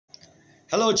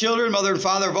Hello, children, mother and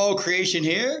father of all creation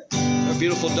here. Our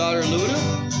beautiful daughter, Luna.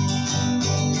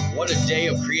 What a day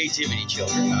of creativity,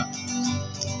 children, huh?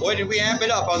 Boy, did we amp it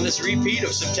up on this repeat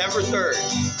of September 3rd.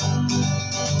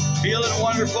 Feeling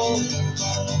wonderful,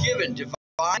 given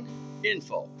divine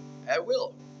info at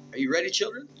will. Are you ready,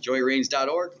 children?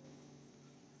 joyreigns.org.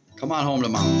 Come on home to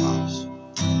Mom and Pops.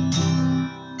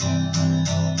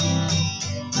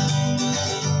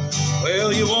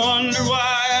 Well, you wonder why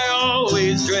I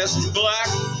always dress in black,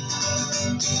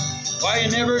 why you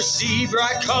never see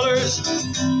bright colors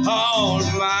on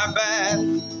my back,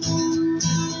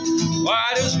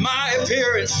 why does my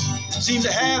appearance seem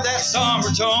to have that somber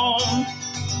tone?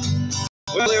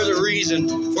 Well, there's a reason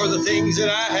for the things that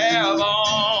I have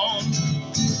on.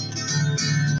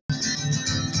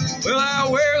 Well, I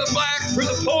wear the black for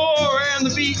the poor and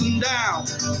the beaten down,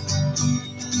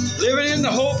 living in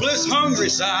the hopeless, hungry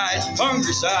side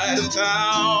of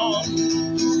town.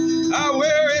 I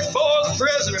wear it for the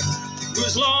prisoner who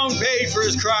has long paid for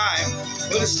his crime,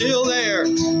 but is still there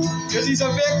because he's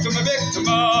a victim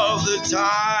of the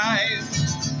time.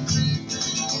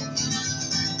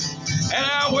 And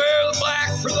I wear the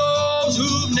black for those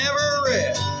who've never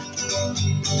read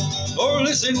or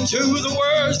listened to the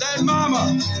words that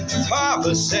Mama and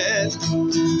Papa said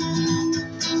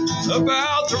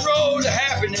about the road to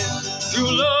happiness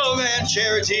through love and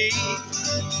charity.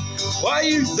 Why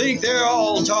you think they're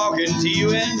all talking to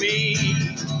you and me?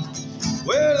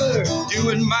 Well, they're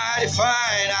doing mighty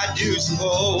fine, I do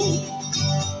suppose.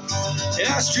 And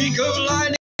I streak of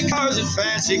lightning cars and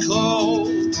fancy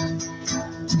clothes.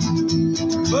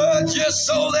 But just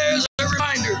so there's a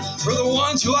reminder for the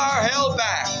ones who are held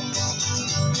back,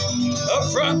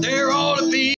 up front there ought to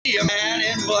be a man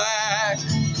in black.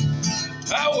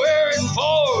 I wear it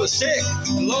for the sick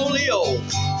and lonely old,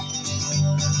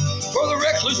 for the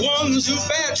reckless ones whose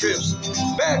bad trips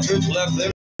left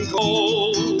them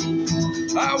cold.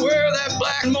 I wear that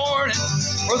black mourning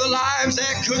for the lives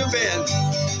that could have been.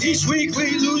 Each week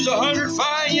we lose 100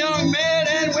 fine young men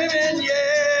and women.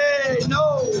 Yeah,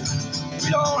 no, we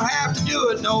don't have to do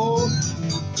it, no.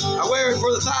 I wear it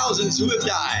for the thousands who have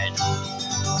died,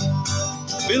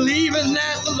 believing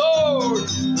that the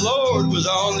Lord was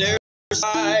on their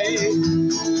side.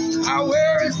 I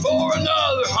wear it for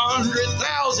another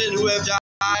 100,000 who have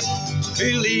died,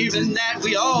 believing that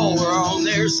we all were on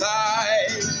their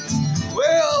side.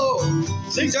 Well,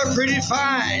 things are pretty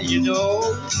fine, you know,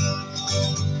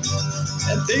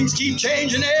 and things keep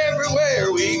changing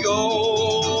everywhere we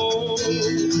go.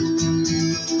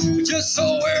 Just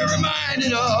so we're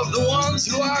reminded of the ones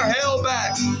who are held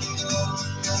back,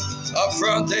 up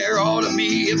front there ought to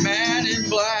be a man in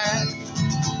black.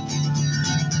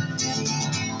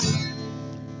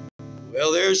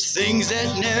 Well, there's things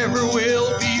that never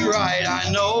will be right, I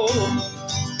know.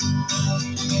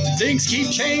 Things keep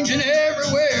changing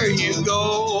everywhere you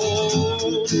go.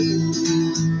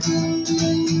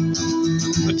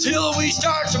 Until we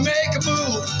start to make a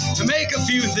move, to make a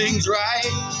few things right,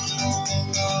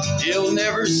 you'll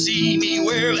never see me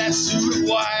wear that suit of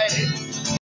white.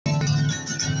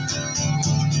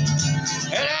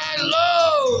 And I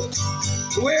love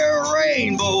to wear a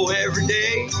rainbow every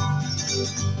day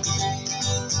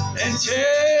and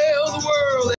tell the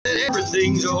world that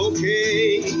everything's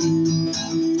okay.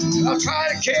 I'll try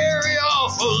to carry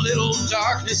off a little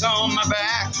darkness on my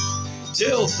back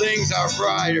till things are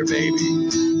brighter, baby.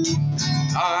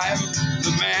 I'm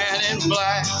the man in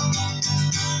black.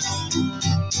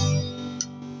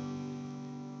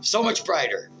 So much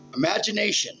brighter.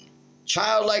 Imagination.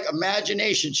 Childlike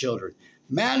imagination, children.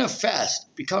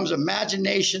 Manifest becomes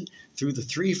imagination through the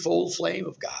threefold flame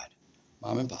of God.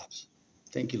 Mom and Pops.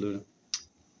 Thank you, Luna.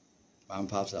 Mom and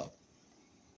Pops out.